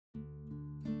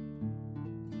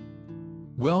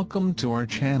Welcome to our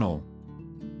channel.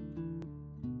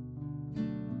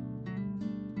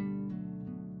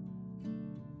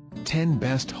 Ten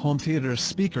Best Home Theater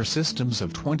Speaker Systems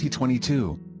of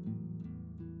 2022.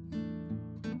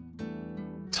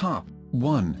 Top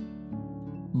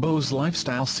 1. Bose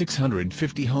Lifestyle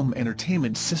 650 Home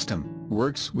Entertainment System,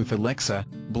 works with Alexa,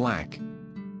 Black.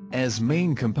 As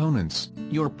main components,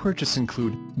 your purchase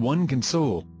include 1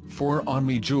 console, 4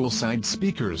 Omni dual-side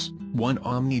speakers, 1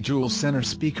 Omni dual center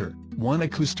speaker, 1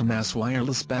 Acoustimass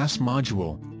wireless bass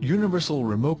module, universal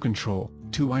remote control,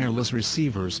 2 wireless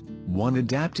receivers, 1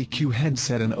 Adapt-EQ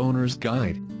headset and owner's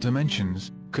guide.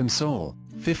 Dimensions: console,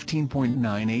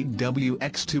 15.98W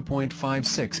x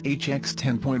 2.56H x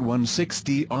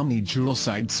 10.16D Omni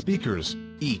dual-side speakers,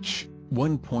 each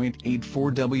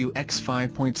 1.84W x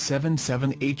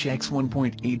 5.77H x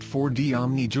 1.84D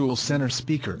Omni dual center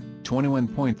speaker,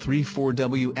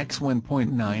 21.34W x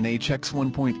 1.9H x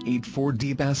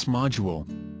 1.84D bass module,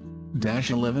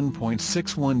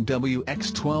 11.61W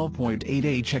x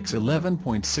 12.8H x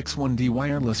 11.61D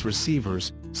wireless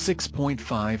receivers,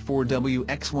 6.54W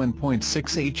x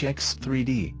 1.6H x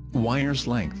 3D, wires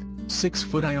length,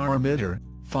 6-foot IR emitter,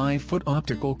 5-foot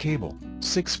optical cable,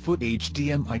 6-foot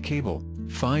HDMI cable,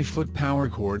 5-foot power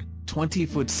cord,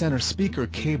 20-foot center speaker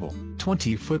cable,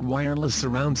 20-foot wireless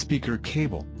surround speaker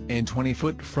cable, and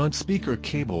 20-foot front speaker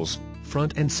cables.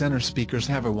 Front and center speakers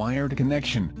have a wired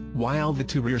connection, while the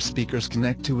 2 rear speakers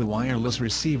connect to a wireless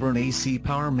receiver and AC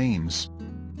power mains.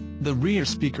 The rear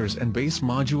speakers and bass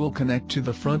module connect to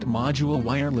the front module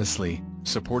wirelessly.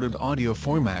 Supported audio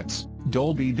formats: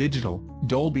 Dolby Digital,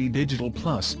 Dolby Digital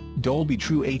Plus, Dolby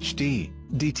True HD,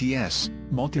 DTS,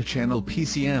 multi-channel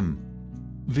PCM.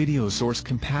 Video source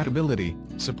compatibility: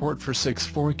 support for 6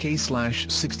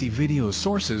 4K/60 video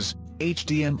sources,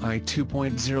 HDMI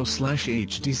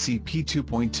 2.0/HDCP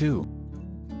 2.2.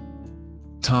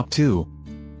 Top 2.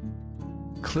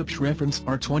 Klipsch Reference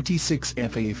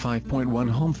R26FA 5.1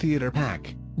 Home Theater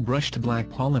Pack, Brushed Black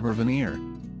Polymer Veneer.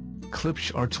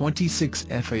 Klipsch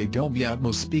R26FA Dolby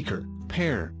Atmos Speaker,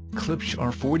 pair, Klipsch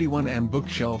R41M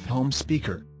Bookshelf Home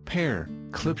Speaker, pair,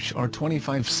 Klipsch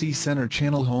R25C Center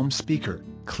Channel Home Speaker,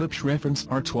 Klipsch Reference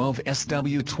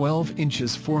R12SW 12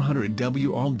 inches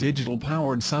 400W all-digital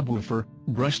powered subwoofer,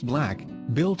 brushed black,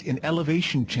 built-in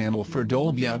elevation channel for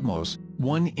Dolby Atmos,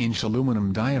 1-inch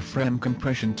aluminum diaphragm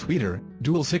compression tweeter,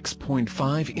 dual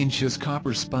 6.5 inches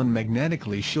copper spun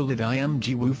magnetically shielded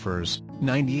IMG woofers,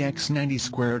 90x90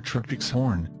 square Trictrix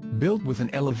horn, built with an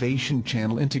elevation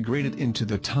channel integrated into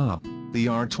the top. The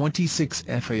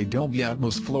R26FA Dolby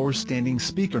Atmos floor-standing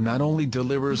speaker not only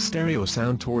delivers stereo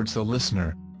sound towards the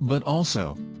listener, but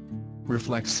also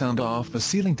reflects sound off the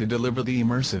ceiling to deliver the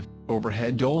immersive,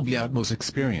 overhead Dolby Atmos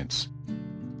experience.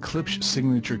 Klipsch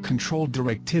signature controlled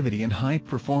directivity and high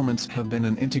performance have been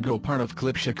an integral part of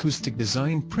Klipsch acoustic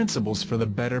design principles for the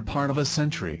better part of a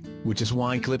century, which is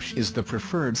why Klipsch is the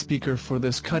preferred speaker for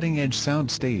this cutting-edge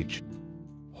soundstage.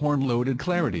 Horn-loaded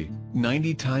clarity: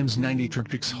 90x90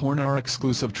 Trictrix horn. Our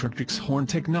exclusive Trictrix horn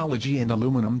technology and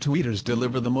aluminum tweeters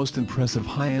deliver the most impressive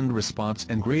high-end response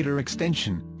and greater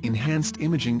extension, enhanced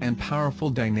imaging and powerful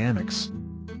dynamics.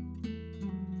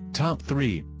 Top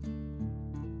 3.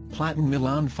 Platin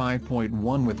Milan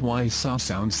 5.1 with WiSA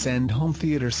SoundSend Home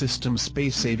Theater System.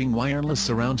 Space-saving wireless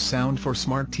surround sound for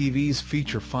smart TVs.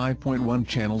 Feature 5.1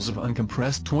 channels of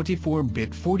uncompressed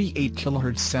 24-bit 48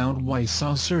 kHz sound,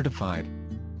 WiSA certified.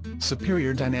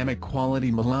 Superior dynamic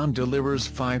quality. Milan delivers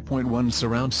 5.1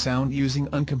 surround sound using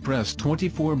uncompressed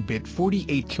 24-bit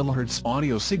 48 kHz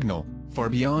audio signal, far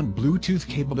beyond Bluetooth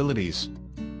capabilities.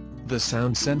 The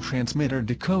SoundSend transmitter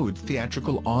decodes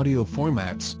theatrical audio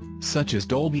formats, such as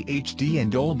Dolby HD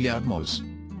and Dolby Atmos.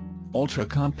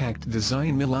 Ultra-compact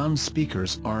design. Milan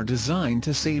speakers are designed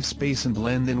to save space and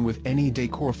blend in with any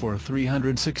decor for a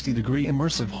 360-degree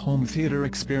immersive home theater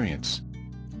experience.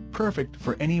 Perfect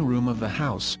for any room of the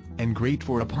house, and great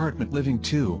for apartment living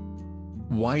too.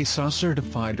 WiSA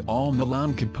certified. All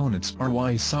Milan components are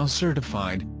WiSA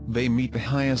certified. They meet the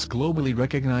highest globally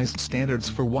recognized standards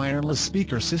for wireless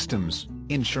speaker systems,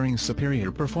 ensuring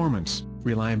superior performance,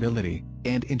 reliability,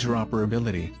 and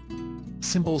interoperability.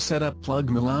 Simple setup: plug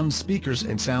Milan speakers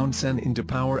and SoundSend into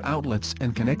power outlets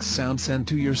and connect SoundSend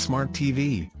to your smart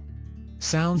TV.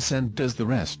 SoundSend does the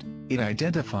rest. It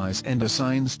identifies and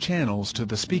assigns channels to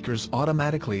the speakers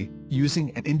automatically,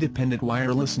 using an independent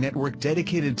wireless network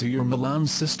dedicated to your Milan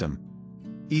system.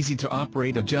 Easy to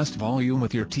operate. Adjust volume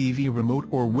with your TV remote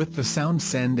or with the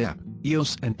SoundSend app,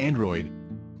 iOS and Android.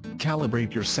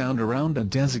 Calibrate your sound around a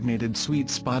designated sweet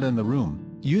spot in the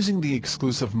room, using the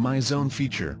exclusive My Zone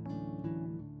feature.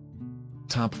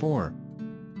 Top 4.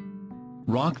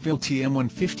 Rockville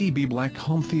TM150B Black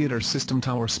Home Theater System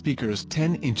Tower Speakers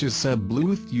 10 inches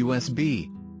Sub-Bluetooth USB.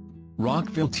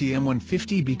 Rockville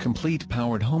TM150B Complete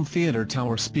Powered Home Theater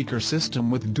Tower Speaker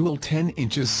System with dual 10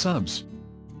 inches subs.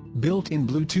 Built-in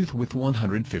Bluetooth with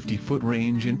 150-foot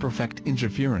range and perfect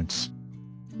interference.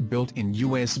 Built-in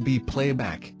USB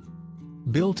playback.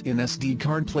 Built-in SD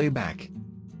card playback.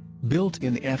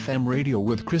 Built-in FM radio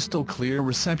with crystal clear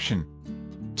reception.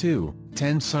 2.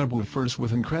 10 subwoofers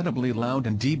with incredibly loud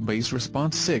and deep bass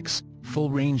response. 6.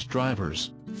 Full-range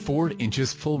drivers, 4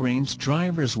 inches full-range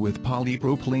drivers with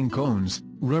polypropylene cones,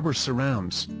 rubber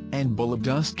surrounds, and bullet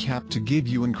dust cap to give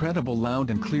you incredible loud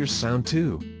and clear sound.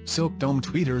 2. Silk dome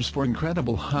tweeters for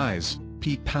incredible highs,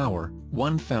 peak power,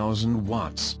 1000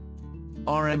 watts.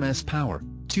 RMS power,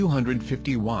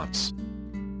 250 watts.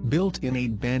 Built-in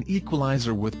 8-band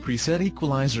equalizer with preset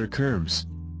equalizer curves.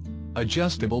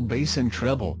 Adjustable bass and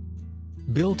treble.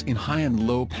 Built-in high and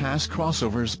low pass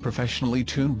crossovers professionally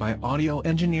tuned by audio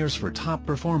engineers for top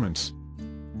performance.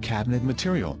 Cabinet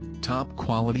material, top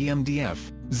quality MDF,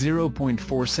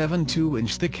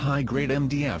 0.472-inch thick high-grade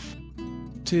MDF.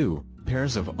 2.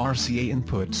 Pairs of RCA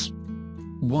inputs.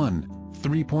 1.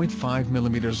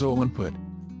 3.5mm O input.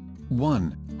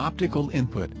 1. Optical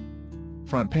input.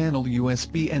 Front panel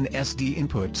USB and SD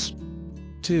inputs.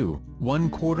 2.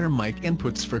 1/4 mic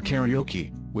inputs for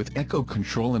karaoke, with echo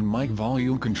control and mic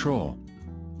volume control.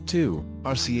 2.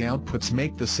 RCA outputs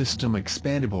make the system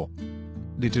expandable.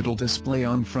 Digital display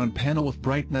on front panel with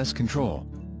brightness control.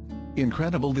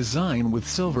 Incredible design with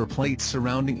silver plates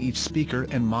surrounding each speaker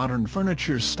and modern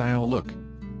furniture style look.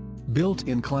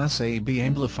 Built-in Class AB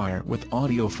amplifier with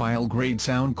audiophile grade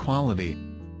sound quality.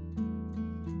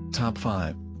 Top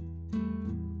 5.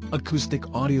 Acoustic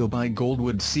Audio by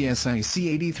Goldwood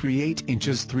CSIC83 8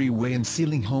 inches 3-way and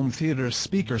ceiling home theater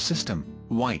speaker system,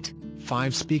 white,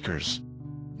 5 speakers.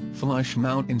 Flush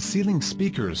mount and ceiling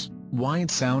speakers,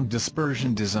 wide sound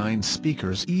dispersion design.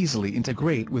 Speakers easily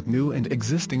integrate with new and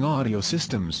existing audio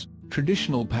systems.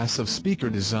 Traditional passive speaker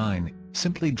design,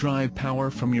 simply drive power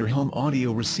from your home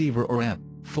audio receiver or amp.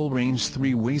 Full range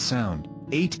 3-way sound.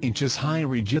 8 inches high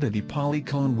rigidity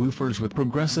polycone woofers with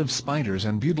progressive spiders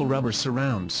and butyl rubber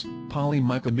surrounds,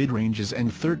 polymica midranges and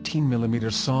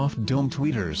 13mm soft dome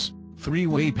tweeters,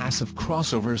 3-way passive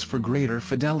crossovers for greater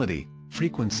fidelity.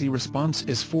 Frequency response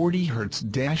is 40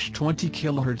 Hz-20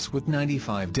 kHz with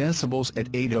 95 decibels at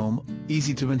 8 ohm,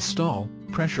 easy to install,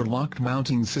 pressure locked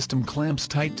mounting system clamps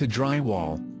tight to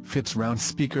drywall, fits round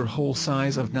speaker hole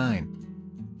size of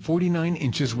 9.49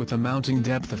 inches with a mounting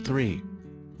depth of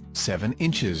 3.7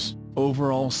 inches,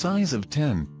 overall size of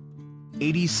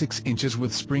 10.86 inches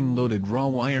with spring-loaded raw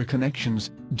wire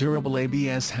connections. Durable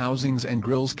ABS housings and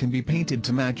grills can be painted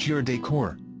to match your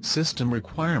decor. System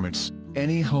requirements: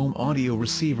 any home audio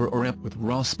receiver or amp with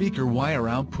raw speaker wire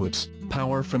outputs,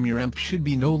 power from your amp should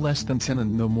be no less than 10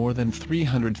 and no more than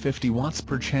 350 watts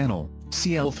per channel.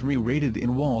 CL3 rated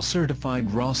in-wall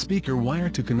certified raw speaker wire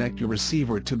to connect your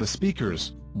receiver to the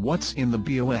speakers. What's in the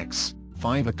box?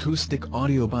 5 Acoustic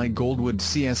Audio by Goldwood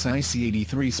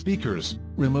CSIC83 speakers,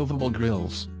 removable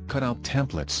grills, cutout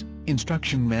templates,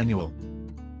 instruction manual.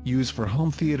 Use for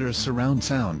home theater surround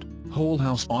sound, whole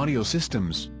house audio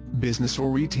systems, business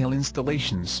or retail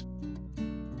installations.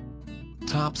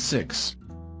 Top 6.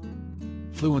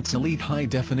 Fluence Elite High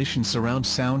Definition Surround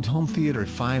Sound Home Theater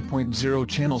 5.0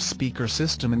 Channel Speaker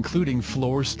System including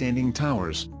floor-standing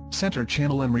towers, center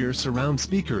channel and rear surround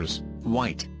speakers,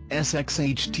 white,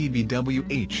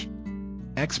 SXHTBWH.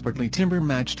 Expertly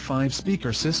timber-matched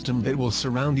 5-speaker system that will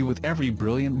surround you with every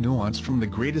brilliant nuance from the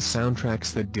greatest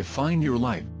soundtracks that define your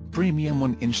life. Premium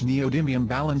 1-inch neodymium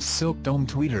balanced silk dome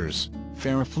tweeters,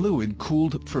 ferrofluid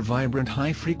cooled for vibrant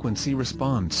high-frequency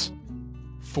response.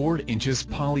 4 inches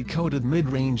poly-coated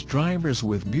mid-range drivers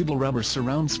with butyl rubber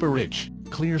surrounds for rich,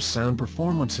 clear sound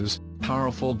performances.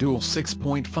 Powerful dual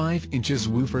 6.5 inches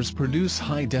woofers produce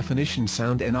high-definition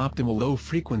sound and optimal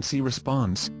low-frequency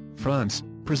response. Fronts: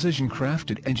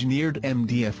 precision-crafted engineered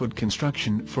MDF wood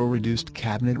construction for reduced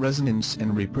cabinet resonance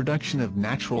and reproduction of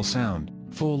natural sound.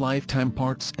 Full lifetime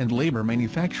parts and labor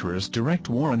manufacturer's direct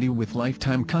warranty with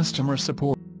lifetime customer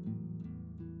support.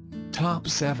 Top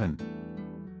 7.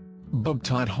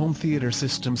 Bubtot Home Theater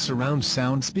System Surround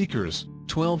Sound Speakers,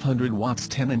 1200 watts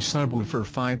 10-inch subwoofer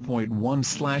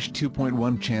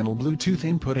 5.1/2.1 channel Bluetooth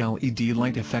input LED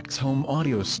light effects home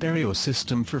audio stereo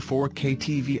system for 4K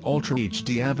TV Ultra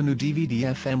HD Avenue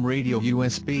DVD FM radio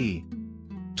USB.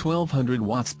 1200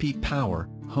 watts peak power.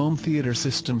 Home theater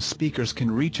system speakers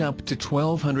can reach up to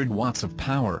 1200 watts of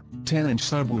power. 10-inch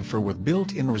subwoofer with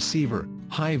built-in receiver,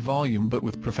 high volume but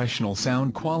with professional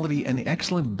sound quality and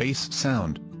excellent bass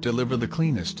sound. Deliver the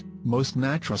cleanest, most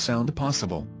natural sound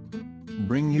possible.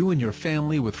 Bring you and your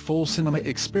family with full cinema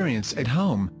experience at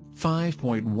home.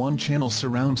 5.1 channel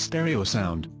surround stereo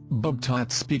sound.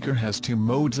 Bluetooth speaker has 2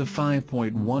 modes of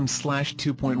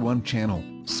 5.1/2.1 channel,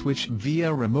 switch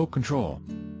via remote control.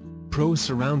 Pro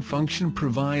surround function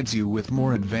provides you with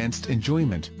more advanced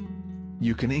enjoyment.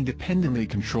 You can independently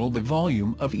control the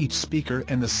volume of each speaker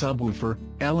and the subwoofer,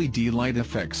 LED light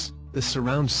effects. The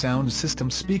surround sound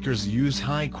system speakers use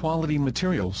high-quality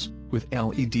materials, with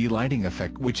LED lighting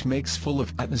effect which makes full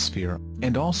of atmosphere,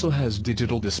 and also has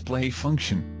digital display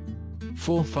function.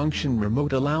 Full function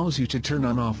remote allows you to turn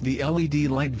on off the LED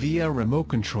light via remote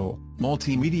control.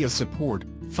 Multimedia support.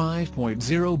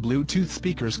 5.0 Bluetooth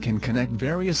speakers can connect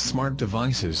various smart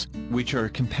devices, which are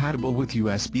compatible with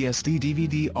USB SD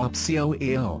DVD audio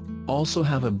AO, also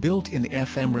have a built-in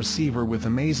FM receiver with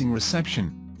amazing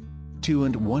reception. 2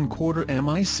 1/4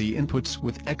 MIC inputs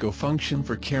with echo function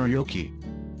for karaoke.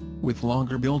 With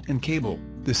longer built-in cable,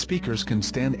 the speakers can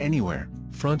stand anywhere.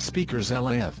 Front speakers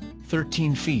LF,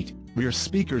 13 feet, rear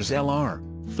speakers LR,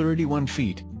 31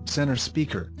 feet, center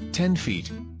speaker, 10 feet.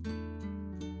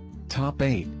 Top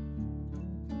 8.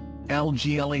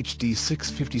 LG LHD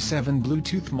 657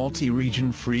 Bluetooth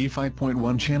multi-region free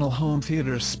 5.1 channel home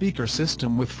theater speaker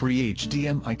system with free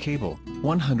HDMI cable,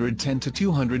 110 to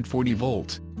 240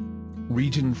 volt.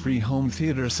 Region-free home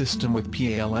theater system with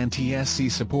PAL and TSC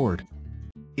support.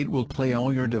 It will play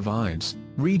all your divides,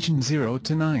 region 0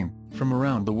 to 9, from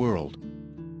around the world.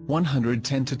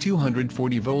 110 to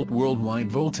 240 volt worldwide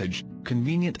voltage,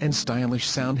 convenient and stylish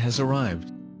sound has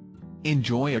arrived.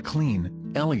 Enjoy a clean,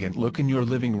 elegant look in your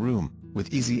living room,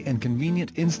 with easy and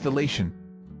convenient installation.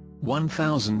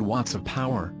 1000 watts of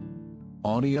power.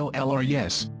 Audio LR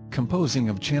yes, composing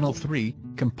of channel 3,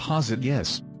 composite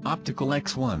yes, optical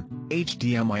X1,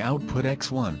 HDMI output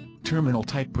X1, terminal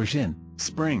type push-in,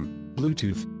 spring,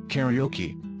 Bluetooth,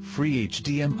 karaoke, free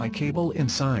HDMI cable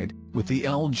inside. With the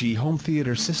LG home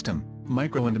theater system,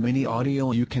 micro and mini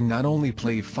audio, you can not only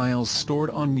play files stored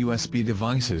on USB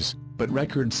devices, but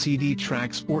record CD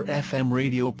tracks or FM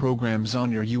radio programs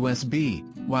on your USB,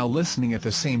 while listening at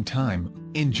the same time.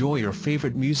 Enjoy your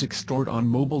favorite music stored on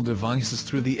mobile devices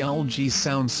through the LG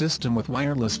sound system with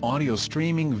wireless audio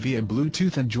streaming via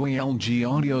Bluetooth. Enjoy LG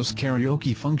Audio's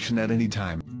karaoke function at any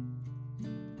time.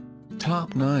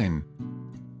 Top 9.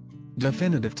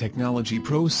 Definitive Technology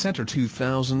Pro Center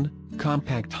 2000,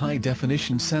 compact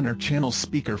high-definition center channel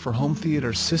speaker for home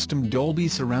theater system. Dolby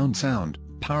surround sound,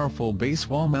 powerful bass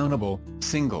wall mountable,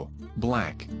 single,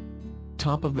 black.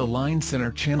 Top-of-the-line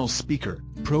center channel speaker,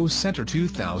 Pro Center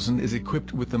 2000 is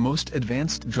equipped with the most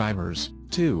advanced drivers,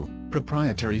 2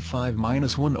 proprietary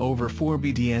 5-1/4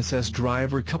 BDSS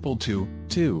driver coupled to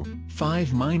 2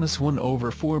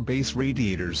 5-1/4 bass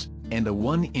radiators, and a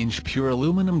 1-inch pure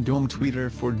aluminum dome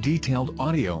tweeter for detailed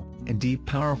audio, and deep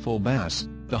powerful bass,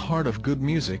 the heart of good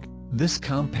music. This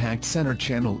compact center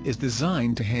channel is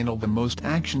designed to handle the most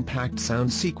action-packed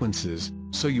sound sequences,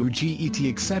 so you get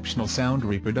exceptional sound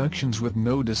reproductions with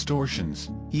no distortions,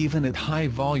 even at high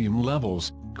volume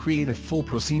levels. Create a full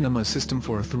Pro Cinema system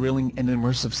for a thrilling and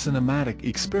immersive cinematic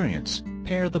experience.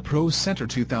 Pair the Pro Center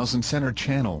 2000 center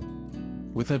channel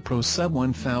with a Pro Sub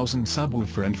 1000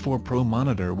 subwoofer and 4 Pro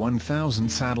Monitor 1000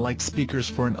 satellite speakers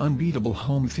for an unbeatable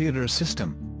home theater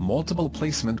system. Multiple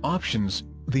placement options.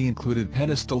 The included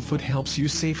pedestal foot helps you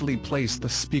safely place the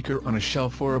speaker on a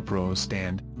shelf or a Pro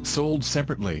stand, sold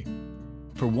separately.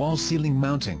 For wall ceiling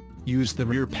mounting, use the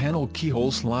rear panel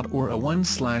keyhole slot or a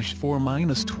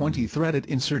 1/4-20 threaded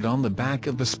insert on the back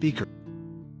of the speaker.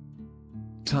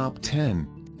 Top 10.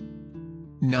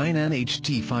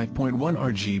 9NHT 5.1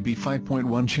 RGB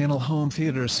 5.1 channel home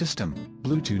theater system,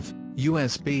 Bluetooth,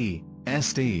 USB,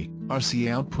 SD,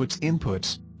 RCA outputs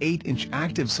inputs, 8-inch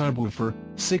active subwoofer,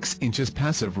 6 inches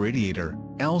passive radiator,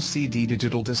 LCD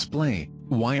digital display,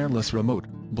 wireless remote,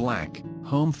 black,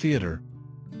 home theater.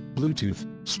 Bluetooth,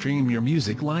 stream your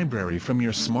music library from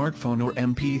your smartphone or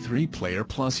MP3 player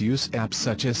plus use apps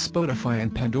such as Spotify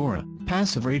and Pandora.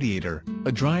 Passive radiator,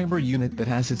 a driver unit that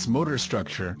has its motor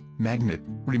structure, magnet,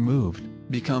 removed,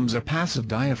 becomes a passive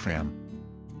diaphragm.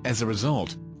 As a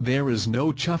result, there is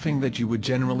no chuffing that you would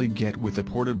generally get with a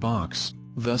ported box,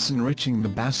 thus enriching the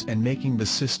bass and making the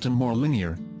system more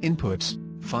linear. Inputs,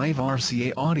 5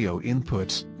 RCA audio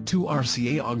inputs, 2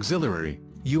 RCA auxiliary,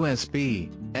 USB,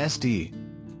 SD.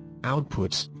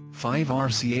 Outputs, 5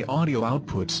 RCA audio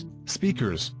outputs,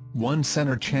 speakers, 1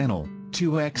 center channel,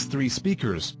 2x3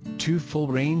 speakers, 2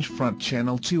 full-range front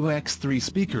channel 2x3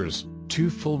 speakers, 2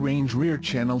 full-range rear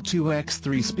channel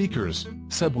 2x3 speakers,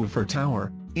 subwoofer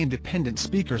tower, independent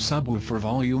speaker subwoofer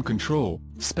volume control.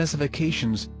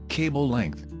 Specifications, cable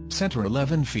length, center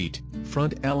 11 feet,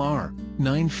 front LR,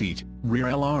 9 feet, rear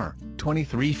LR,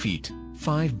 23 feet,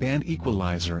 5-band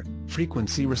equalizer,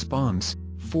 frequency response,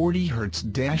 40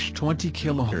 Hz-20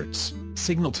 kHz,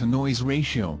 signal-to-noise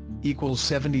ratio, equals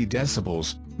 70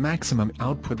 decibels, maximum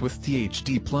output with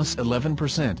THD plus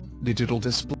 11%, digital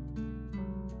display.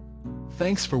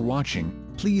 Thanks for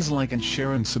watching, please like and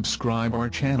share and subscribe our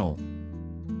channel.